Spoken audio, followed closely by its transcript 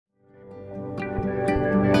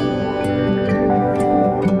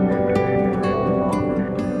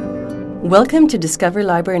Welcome to Discover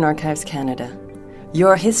Library and Archives Canada.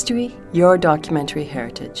 Your history, your documentary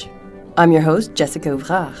heritage. I'm your host, Jessica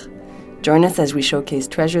Ouvrard. Join us as we showcase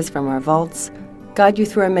treasures from our vaults, guide you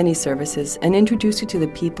through our many services, and introduce you to the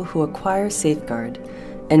people who acquire, safeguard,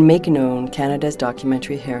 and make known Canada's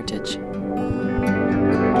documentary heritage.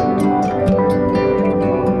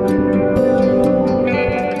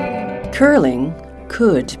 Curling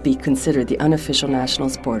could be considered the unofficial national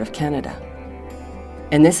sport of Canada.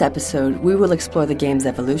 In this episode, we will explore the game's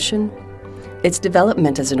evolution, its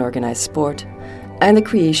development as an organized sport, and the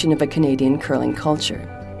creation of a Canadian curling culture.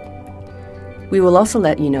 We will also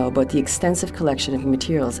let you know about the extensive collection of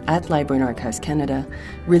materials at Library and Archives Canada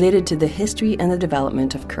related to the history and the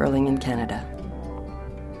development of curling in Canada.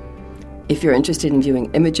 If you're interested in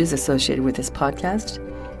viewing images associated with this podcast,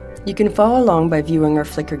 you can follow along by viewing our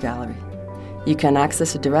Flickr gallery. You can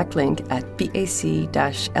access a direct link at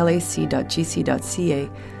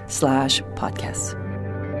bac-lac.gc.ca/podcasts.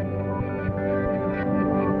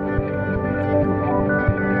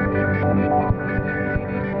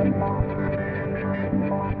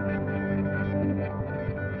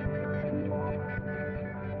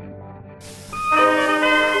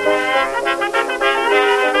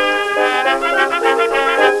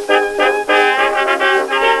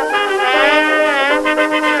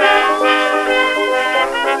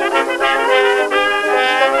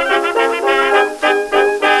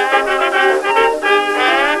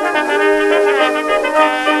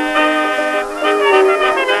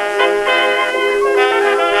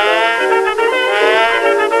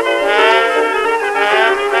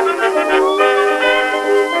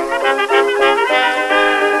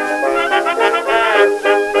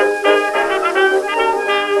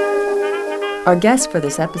 Our guest for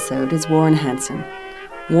this episode is Warren Hansen.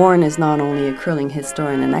 Warren is not only a curling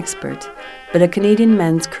historian and expert, but a Canadian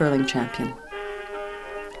men's curling champion.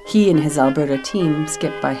 He and his Alberta team,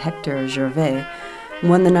 skipped by Hector Gervais,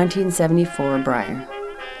 won the 1974 Brier.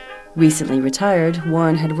 Recently retired,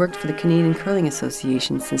 Warren had worked for the Canadian Curling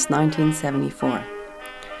Association since 1974.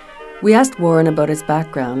 We asked Warren about his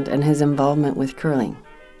background and his involvement with curling.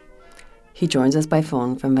 He joins us by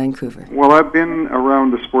phone from Vancouver. Well, I've been around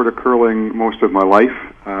the sport of curling most of my life.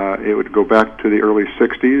 It would go back to the early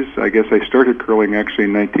 60s. I guess I started curling actually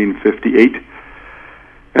in 1958.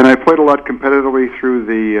 And I played a lot competitively through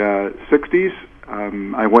the 60s.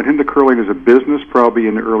 I went into curling as a business probably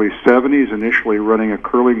in the early 70s, initially running a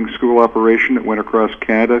curling school operation that went across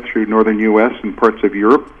Canada through northern U.S. and parts of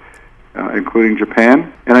Europe, including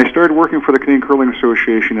Japan. And I started working for the Canadian Curling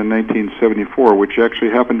Association in 1974, which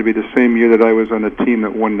actually happened to be the same year that I was on a team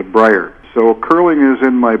that won the Brier. So curling is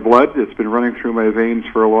in my blood. It's been running through my veins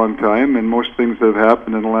for a long time, and most things that have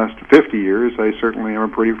happened in the last 50 years I certainly am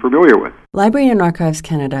pretty familiar with. Library and Archives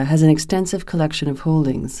Canada has an extensive collection of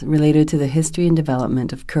holdings related to the history and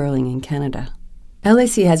development of curling in Canada.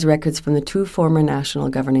 LAC has records from the two former national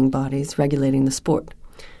governing bodies regulating the sport,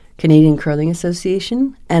 Canadian Curling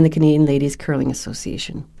Association and the Canadian Ladies Curling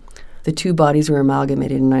Association. The two bodies were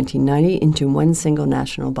amalgamated in 1990 into one single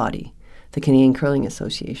national body, the Canadian Curling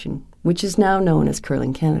Association, which is now known as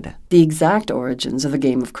Curling Canada. The exact origins of the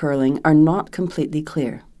game of curling are not completely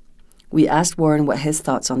clear. We asked Warren what his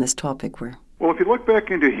thoughts on this topic were. Well, if you look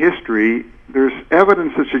back into history, there's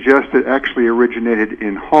evidence that suggests it actually originated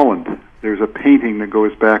in Holland. There's a painting that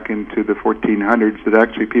goes back into the 1400s that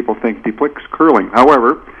actually people think depicts curling.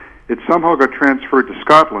 However, it somehow got transferred to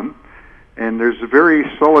Scotland, and there's very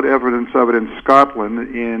solid evidence of it in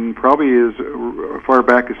Scotland in probably as far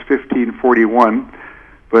back as 1541,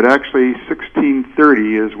 but actually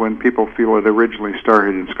 1630 is when people feel it originally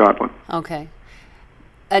started in Scotland. Okay.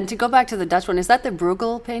 And to go back to the Dutch one, is that the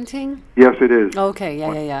Bruegel painting? Yes, it is. Okay,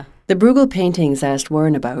 yeah. The Bruegel paintings asked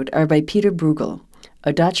Warren about are by Peter Bruegel,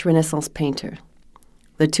 a Dutch Renaissance painter.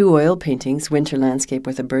 The two oil paintings, Winter Landscape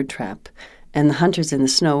with a Bird Trap and The Hunters in the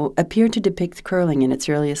Snow, appear to depict curling in its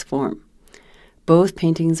earliest form. Both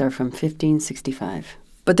paintings are from 1565.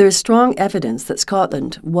 But there is strong evidence that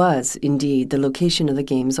Scotland was, indeed, the location of the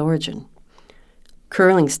game's origin.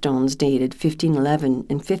 Curling stones dated 1511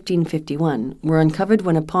 and 1551 were uncovered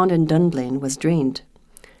when a pond in Dunblane was drained.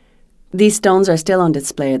 These stones are still on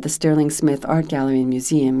display at the Stirling Smith Art Gallery and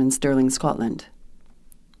Museum in Stirling, Scotland.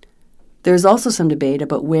 There is also some debate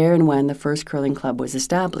about where and when the first curling club was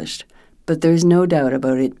established, but there is no doubt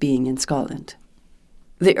about it being in Scotland.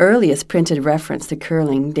 The earliest printed reference to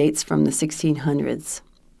curling dates from the 1600s.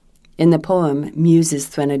 In the poem Muse's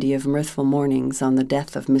Threnody of Mirthful Mornings on the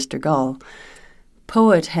Death of Mr. Gall,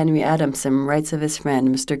 poet Henry Adamson writes of his friend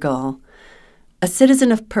Mr. Gall, A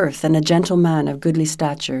citizen of Perth and a gentleman of goodly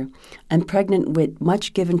stature, and pregnant wit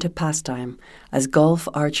much given to pastime, as golf,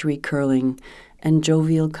 archery, curling, and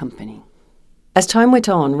jovial company. As time went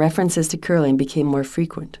on, references to curling became more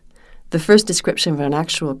frequent. The first description of an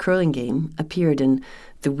actual curling game appeared in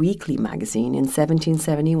The Weekly magazine in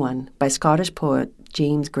 1771 by Scottish poet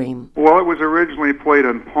James Graham. Well, it was originally played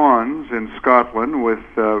on ponds in Scotland with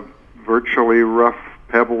virtually rough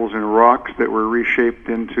pebbles and rocks that were reshaped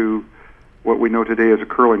into what we know today as a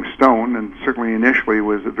curling stone, and certainly initially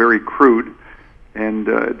was very crude. And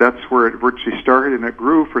that's where it virtually started, and it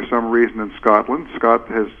grew for some reason in Scotland.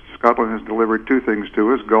 Scotland has delivered two things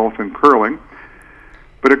to us, golf and curling.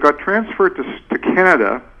 But it got transferred to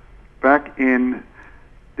Canada back in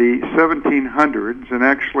the 1700s, and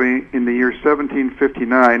actually in the year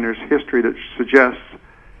 1759, there's history that suggests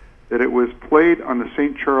that it was played on the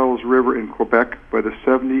St. Charles River in Quebec by the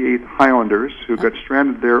 78th Highlanders, who got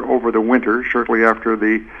stranded there over the winter, shortly after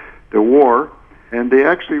the war. And they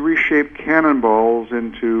actually reshaped cannonballs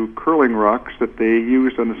into curling rocks that they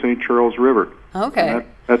used on the St. Charles River. Okay.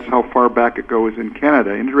 That's how far back it goes in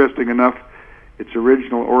Canada. Interesting enough, its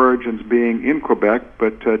original origins being in Quebec,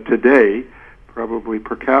 but today, probably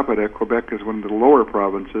per capita, Quebec is one of the lower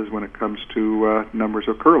provinces when it comes to numbers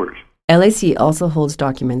of curlers. LAC also holds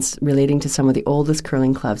documents relating to some of the oldest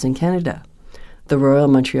curling clubs in Canada. The Royal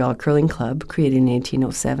Montreal Curling Club, created in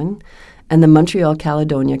 1807, and the Montreal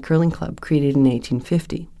Caledonia Curling Club, created in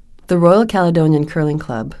 1850. The Royal Caledonian Curling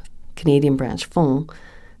Club, Canadian branch FON,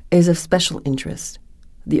 is of special interest.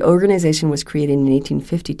 The organization was created in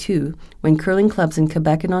 1852 when curling clubs in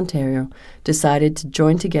Quebec and Ontario decided to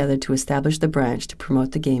join together to establish the branch to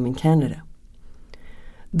promote the game in Canada.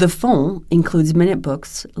 The FON includes minute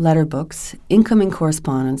books, letter books, incoming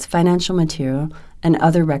correspondence, financial material, and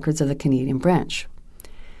other records of the Canadian branch.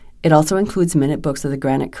 It also includes minute books of the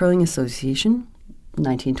Granite Curling Association,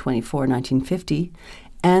 1924-1950,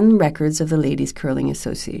 and records of the Ladies Curling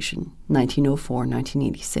Association,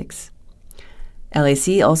 1904-1986.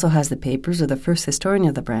 LAC also has the papers of the first historian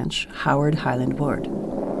of the branch, Howard Highland Ward.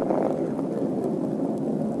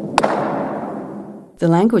 The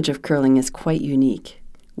language of curling is quite unique.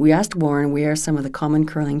 We asked Warren where some of the common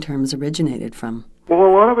curling terms originated from. Well, a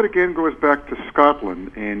lot of it again goes back to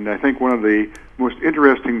Scotland, and I think one of the most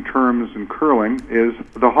interesting terms in curling is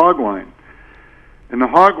the hog line. And the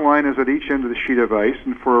hog line is at each end of the sheet of ice,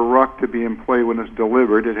 and for a rock to be in play when it's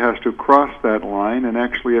delivered, it has to cross that line, and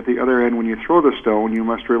actually at the other end, when you throw the stone, you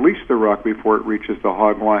must release the rock before it reaches the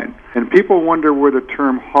hog line. And people wonder where the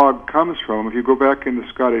term hog comes from. If you go back into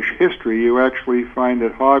Scottish history, you actually find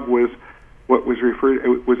that hog was what was referred,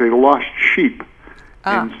 it was a lost sheep.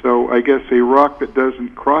 And so I guess a rock that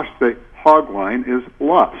doesn't cross the hog line is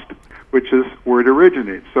lost, which is where it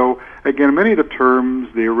originates. So again, many of the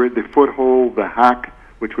terms, the foothold, the hack,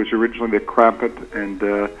 which was originally the crampet and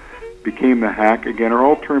became the hack, again, are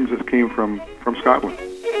all terms that came from Scotland.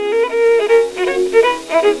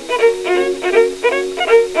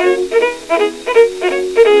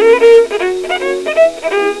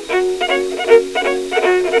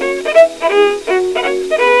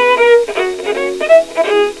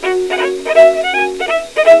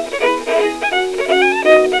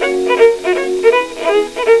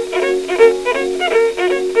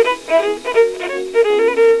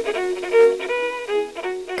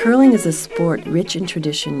 Curling is a sport rich in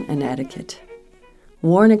tradition and etiquette.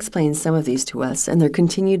 Warren explains some of these to us and their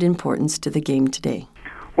continued importance to the game today.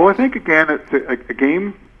 Well, I think, again, it's a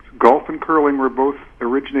game. Golf and curling were both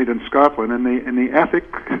originated in Scotland, and the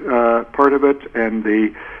ethic part of it and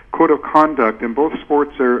the code of conduct in both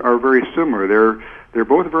sports are very similar. They're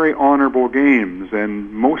both very honorable games,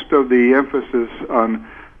 and most of the emphasis on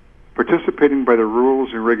participating by the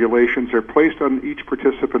rules and regulations are placed on each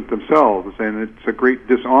participant themselves, and it's a great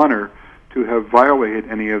dishonor to have violated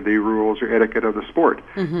any of the rules or etiquette of the sport.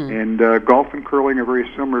 Mm-hmm. And golf and curling are very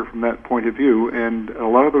similar from that point of view, and a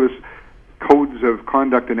lot of those codes of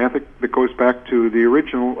conduct and ethic that goes back to the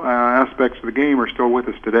original aspects of the game are still with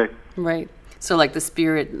us today. Right. So like the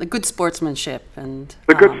spirit, the good sportsmanship and...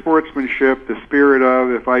 The good sportsmanship, the spirit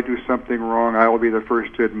of, if I do something wrong, I will be the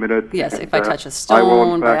first to admit it. Yes, and, if I touch a stone I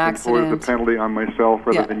will, in by fact, accident. impose the penalty on myself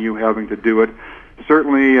rather than you having to do it.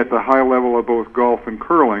 Certainly at the high level of both golf and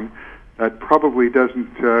curling, that probably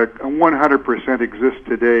doesn't 100% exist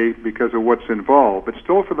today because of what's involved. But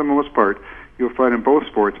still, for the most part, you'll find in both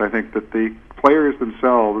sports, I think, that the players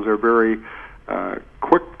themselves are very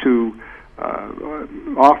quick to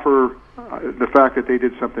offer the fact that they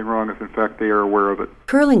did something wrong if, in fact, they are aware of it.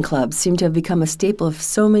 Curling clubs seem to have become a staple of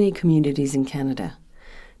so many communities in Canada.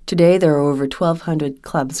 Today, there are over 1,200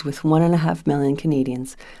 clubs with 1.5 million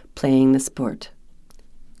Canadians playing the sport.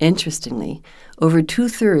 Interestingly, over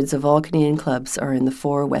 2/3 of all Canadian clubs are in the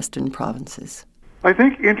 4 western provinces. I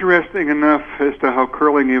think interesting enough as to how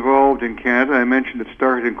curling evolved in Canada, I mentioned it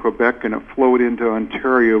started in Quebec and it flowed into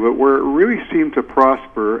Ontario, but where it really seemed to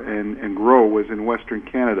prosper and grow was in Western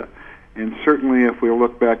Canada. And certainly if we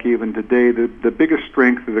look back even today, the biggest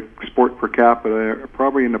strength of the sport per capita are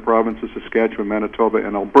probably in the provinces of Saskatchewan, Manitoba,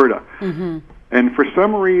 and Alberta. Mm-hmm. And for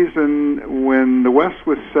some reason, when the West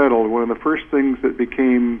was settled, one of the first things that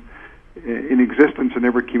became in existence in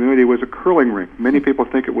every community was a curling rink. Many people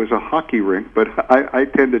think it was a hockey rink, but I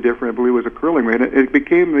tend to differ. I believe it was a curling rink. And it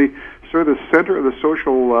became the sort of the center of the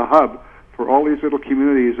social hub for all these little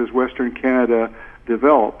communities as Western Canada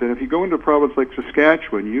developed. And if you go into a province like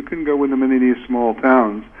Saskatchewan, you can go into many of these small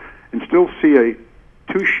towns and still see a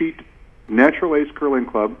 2-sheet natural ice curling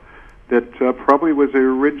club that probably was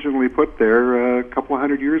originally put there a couple of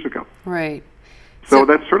hundred years ago. Right. So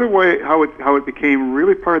that's sort of how it became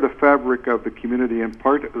really part of the fabric of the community and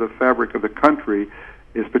part of the fabric of the country,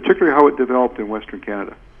 is particularly how it developed in Western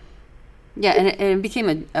Canada. Yeah, and it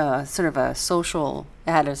became a sort of a social.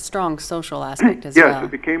 It had a strong social aspect as well. Yes,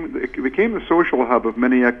 it became the social hub of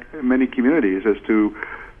many communities. As to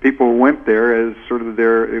people went there as sort of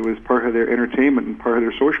it was part of their entertainment and part of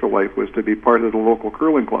their social life was to be part of the local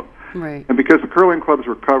curling club. Right. And because the curling clubs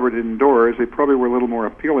were covered indoors, they probably were a little more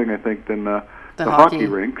appealing, I think, than the hockey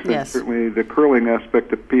rinks. Yes. And certainly the curling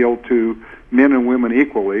aspect appealed to men and women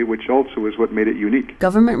equally, which also is what made it unique.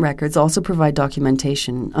 Government records also provide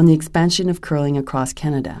documentation on the expansion of curling across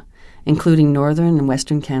Canada, including northern and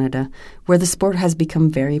western Canada, where the sport has become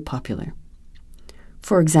very popular.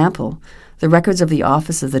 For example, the records of the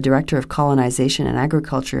Office of the Director of Colonization and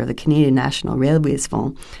Agriculture of the Canadian National Railways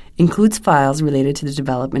Fund includes files related to the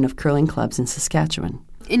development of curling clubs in Saskatchewan.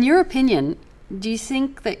 In your opinion, do you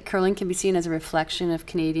think that curling can be seen as a reflection of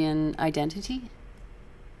Canadian identity?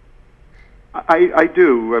 I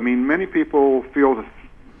do. I mean, many people feel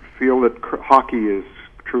that hockey is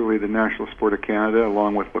truly the national sport of Canada,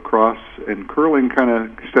 along with lacrosse, and curling kind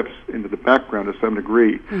of steps into the background to some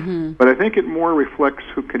degree. Mm-hmm. But I think it more reflects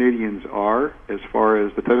who Canadians are as far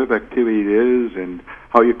as the type of activity it is and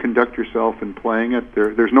how you conduct yourself in playing it.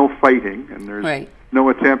 There's no fighting, and there's no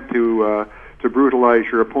attempt to brutalize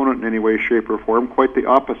your opponent in any way, shape, or form. Quite the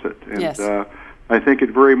opposite. And yes. I think it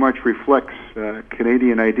very much reflects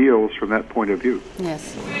Canadian ideals from that point of view.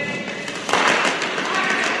 Yes.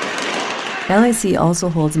 LIC also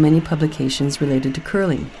holds many publications related to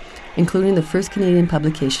curling, including the first Canadian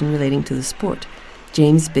publication relating to the sport,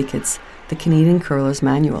 James Bickett's The Canadian Curler's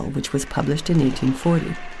Manual, which was published in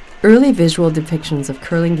 1840. Early visual depictions of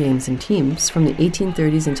curling games and teams from the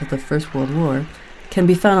 1830s until the First World War can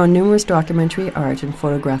be found on numerous documentary art and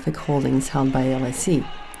photographic holdings held by LIC.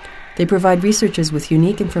 They provide researchers with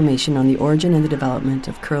unique information on the origin and the development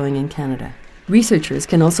of curling in Canada. Researchers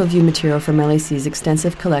can also view material from LIC's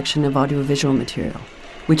extensive collection of audiovisual material,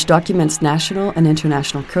 which documents national and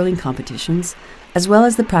international curling competitions, as well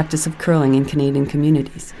as the practice of curling in Canadian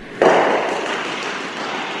communities.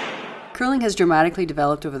 Curling has dramatically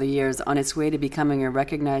developed over the years on its way to becoming a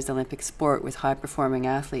recognized Olympic sport with high-performing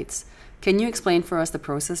athletes. Can you explain for us the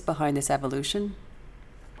process behind this evolution?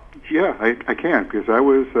 Yeah, I can, because I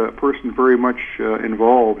was a person very much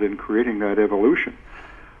involved in creating that evolution.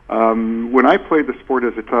 When I played the sport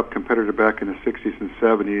as a top competitor back in the 60s and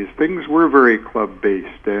 70s, things were very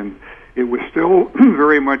club-based, and it was still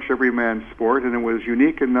very much every man's sport, and it was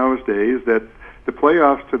unique in those days that the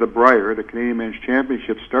playoffs to the Brier, the Canadian Men's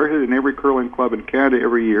Championship, started in every curling club in Canada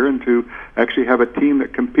every year, and to actually have a team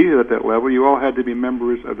that competed at that level, you all had to be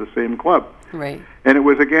members of the same club. Right. And it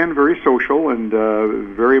was, again, very social and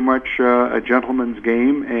very much a gentleman's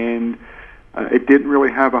game, and it didn't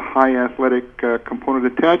really have a high athletic component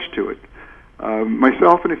attached to it.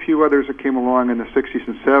 Myself and a few others that came along in the 60s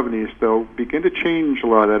and 70s, though, began to change a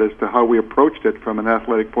lot of that as to how we approached it from an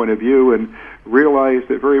athletic point of view, and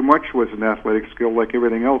realized it very much was an athletic skill like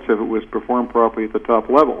everything else if it was performed properly at the top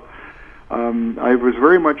level. I was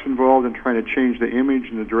very much involved in trying to change the image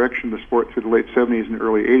and the direction of the sport through the late 70s and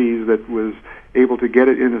early 80s that was able to get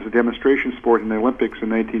it in as a demonstration sport in the Olympics in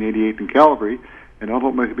 1988 in Calgary, and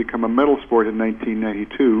ultimately become a medal sport in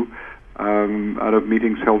 1992 out of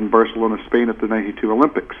meetings held in Barcelona, Spain at the 92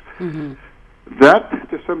 Olympics. Mm-hmm.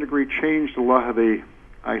 That, to some degree, changed a lot of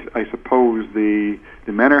I suppose, the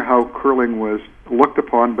manner how curling was looked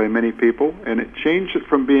upon by many people, and it changed it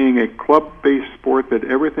from being a club-based sport that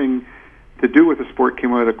everything to do with the sport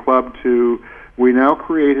came out of the club to we now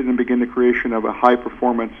created and begin the creation of a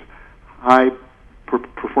high-performance,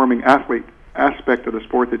 high-performing athlete aspect of the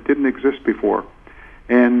sport that didn't exist before.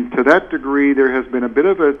 And to that degree, there has been a bit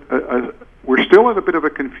of we're still at a bit of a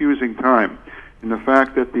confusing time in the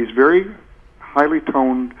fact that these very highly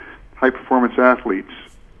toned, high-performance athletes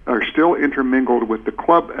are still intermingled with the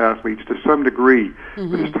club athletes to some degree.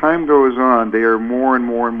 Mm-hmm. But as time goes on, they are more and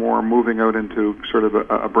more and more moving out into sort of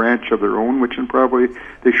a branch of their own, which probably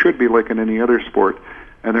they should be like in any other sport.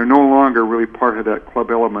 And they're no longer really part of that club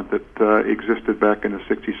element that existed back in the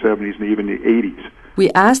 60s, 70s, and even the 80s. We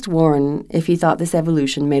asked Warren if he thought this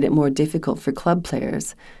evolution made it more difficult for club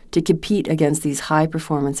players to compete against these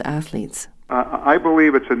high-performance athletes. I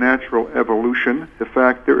believe it's a natural evolution. The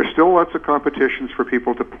fact there are still lots of competitions for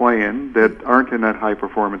people to play in that aren't in that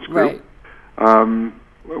high-performance group. Right.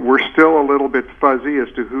 We're still a little bit fuzzy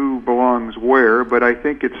as to who belongs where, but I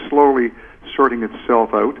think it's slowly sorting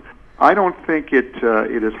itself out. I don't think it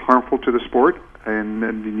is harmful to the sport,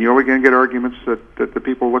 and you'll again get arguments that the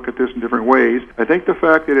people look at this in different ways. I think the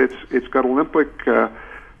fact that it's got Olympic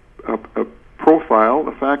profile,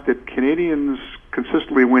 the fact that Canadians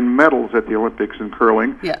consistently win medals at the Olympics in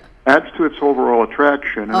curling, adds to its overall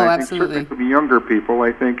attraction. And I think certainly for the younger people,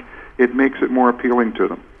 I think it makes it more appealing to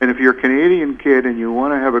them. And if you're a Canadian kid and you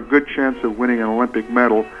want to have a good chance of winning an Olympic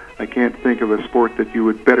medal, I can't think of a sport that you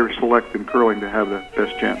would better select than curling to have the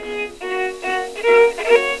best chance.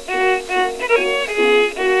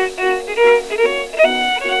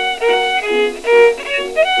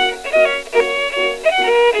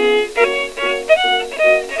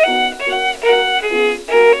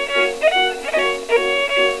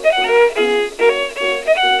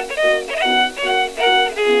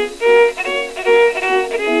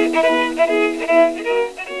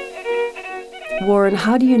 Warren,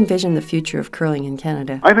 how do you envision the future of curling in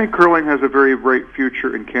Canada? I think curling has a very bright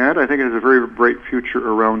future in Canada. I think it has a very bright future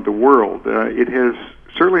around the world. It has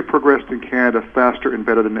certainly progressed in Canada faster and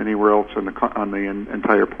better than anywhere else on the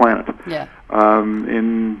entire planet. Yeah.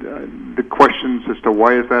 The questions as to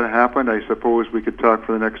why has that happened, I suppose we could talk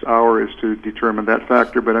for the next hour as to determine that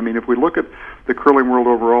factor. But I mean, if we look at the curling world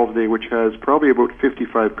overall today, which has probably about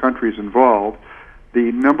 55 countries involved,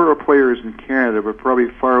 the number of players in Canada would probably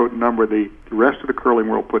far outnumber the rest of the curling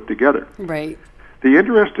world put together. Right. The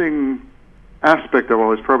interesting aspect of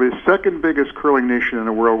all is probably the second biggest curling nation in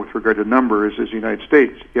the world with regard to numbers is the United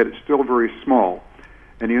States, yet it's still very small.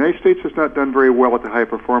 And the United States has not done very well at the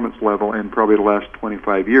high-performance level in probably the last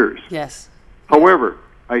 25 years. Yes. However,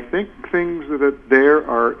 I think things that there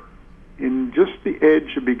are in just the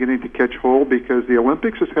edge of beginning to catch hold because the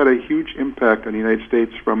Olympics has had a huge impact on the United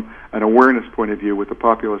States from an awareness point of view with the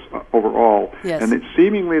populace overall. Yes. And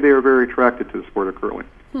seemingly they are very attracted to the sport of curling.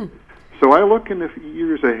 So I look in the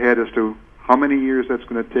years ahead as to how many years that's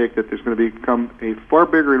going to take that there's going to become a far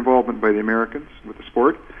bigger involvement by the Americans with the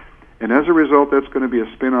sport. And as a result, that's going to be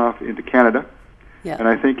a spin-off into Canada. Yeah. And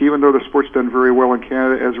I think even though the sport's done very well in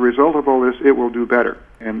Canada, as a result of all this, it will do better.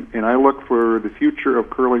 And I look for the future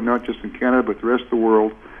of curling, not just in Canada, but the rest of the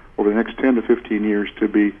world, over the next 10 to 15 years to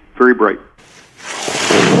be very bright.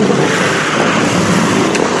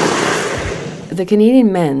 The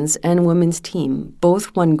Canadian men's and women's team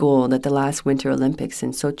both won gold at the last Winter Olympics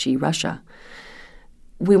in Sochi, Russia.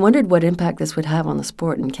 We wondered what impact this would have on the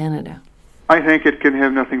sport in Canada. I think it can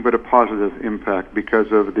have nothing but a positive impact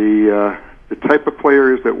because of the type of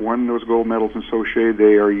players that won those gold medals in Sochi.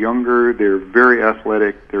 They are younger, they're very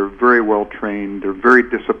athletic, they're very well trained, they're very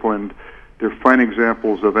disciplined. They're fine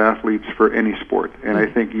examples of athletes for any sport. And I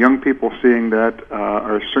think young people seeing that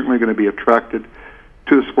are certainly going to be attracted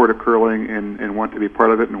to the sport of curling and want to be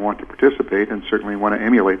part of it and want to participate and certainly want to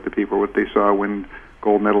emulate the people that they saw win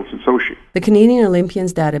gold medals in Sochi. The Canadian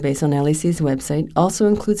Olympians database on LEC's website also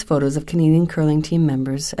includes photos of Canadian curling team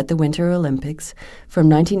members at the Winter Olympics from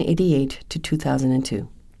 1988 to 2002.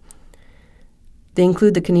 They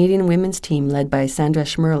include the Canadian women's team led by Sandra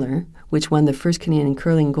Schmirler, which won the first Canadian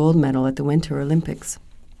curling gold medal at the Winter Olympics.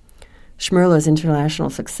 Schmirler's international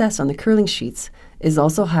success on the curling sheets is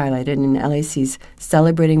also highlighted in LEC's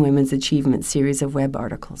Celebrating Women's Achievement series of web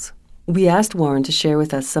articles. We asked Warren to share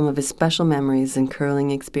with us some of his special memories and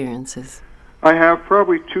curling experiences. I have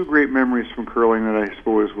probably two great memories from curling that I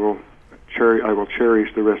suppose I will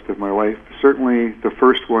cherish the rest of my life. Certainly the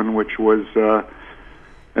first one, which was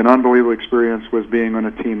an unbelievable experience, was being on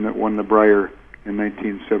a team that won the Brier in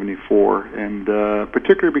 1974, and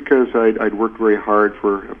particularly because I'd worked very hard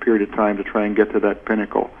for a period of time to try and get to that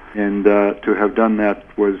pinnacle, and to have done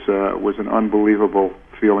that was an unbelievable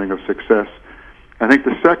feeling of success. I think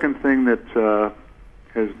the second thing that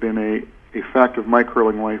has been a fact of my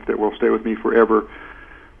curling life that will stay with me forever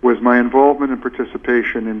was my involvement and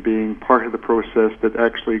participation in being part of the process that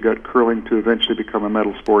actually got curling to eventually become a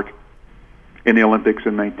medal sport in the Olympics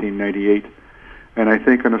in 1998. And I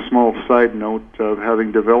think on a small side note of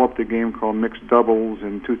having developed a game called Mixed Doubles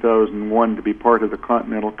in 2001 to be part of the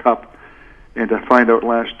Continental Cup, and to find out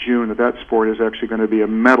last June that sport is actually going to be a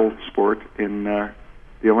medal sport in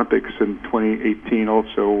the Olympics in 2018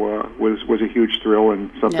 also was a huge thrill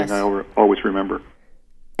and something Yes. I always remember.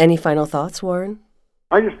 Any final thoughts, Warren?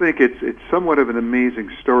 I just think it's somewhat of an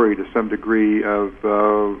amazing story to some degree of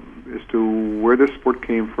as to where this sport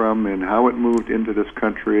came from and how it moved into this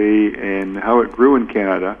country and how it grew in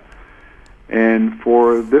Canada. And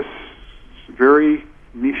for this very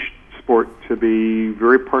niche sport to be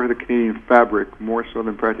very part of the Canadian fabric, more so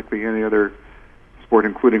than practically any other sport,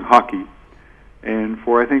 including hockey. And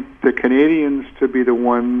for, I think, the Canadians to be the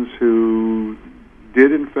ones who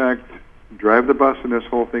did, in fact, drive the bus in this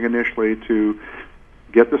whole thing initially to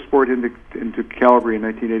get the sport into Calgary in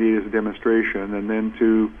 1988 as a demonstration, and then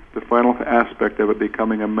to the final aspect of it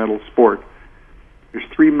becoming a medal sport. There's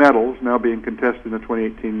 3 medals now being contested in the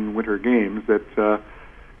 2018 Winter Games that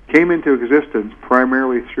came into existence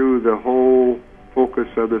primarily through the whole focus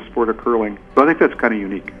of the sport of curling. So I think that's kind of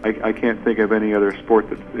unique. I can't think of any other sport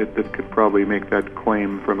that could probably make that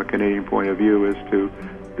claim from a Canadian point of view as to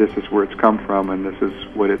this is where it's come from and this is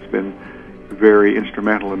what it's been very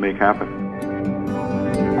instrumental to make happen.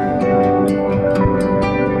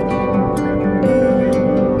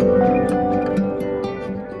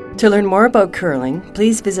 To learn more about curling,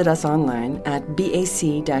 please visit us online at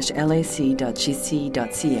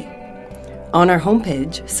bac-lac.gc.ca. On our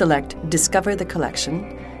homepage, select Discover the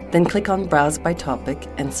Collection, then click on Browse by Topic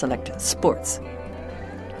and select Sports.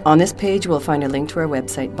 On this page, we'll find a link to our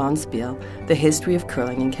website, Bonspiel, The History of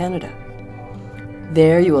Curling in Canada.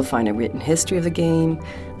 There you will find a written history of the game,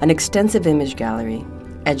 an extensive image gallery,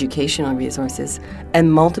 educational resources,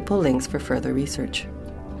 and multiple links for further research.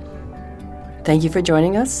 Thank you for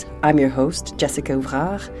joining us. I'm your host, Jessica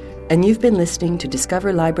Ouvrard, and you've been listening to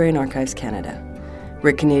Discover Library and Archives Canada,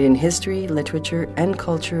 where Canadian history, literature, and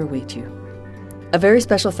culture await you. A very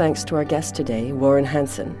special thanks to our guest today, Warren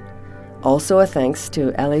Hansen. Also a thanks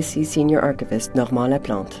to LAC Senior Archivist Normand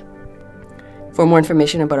Laplante. For more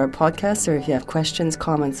information about our podcast, or if you have questions,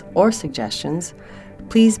 comments, or suggestions,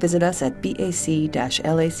 please visit us at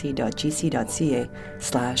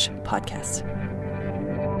bac-lac.gc.ca/podcasts.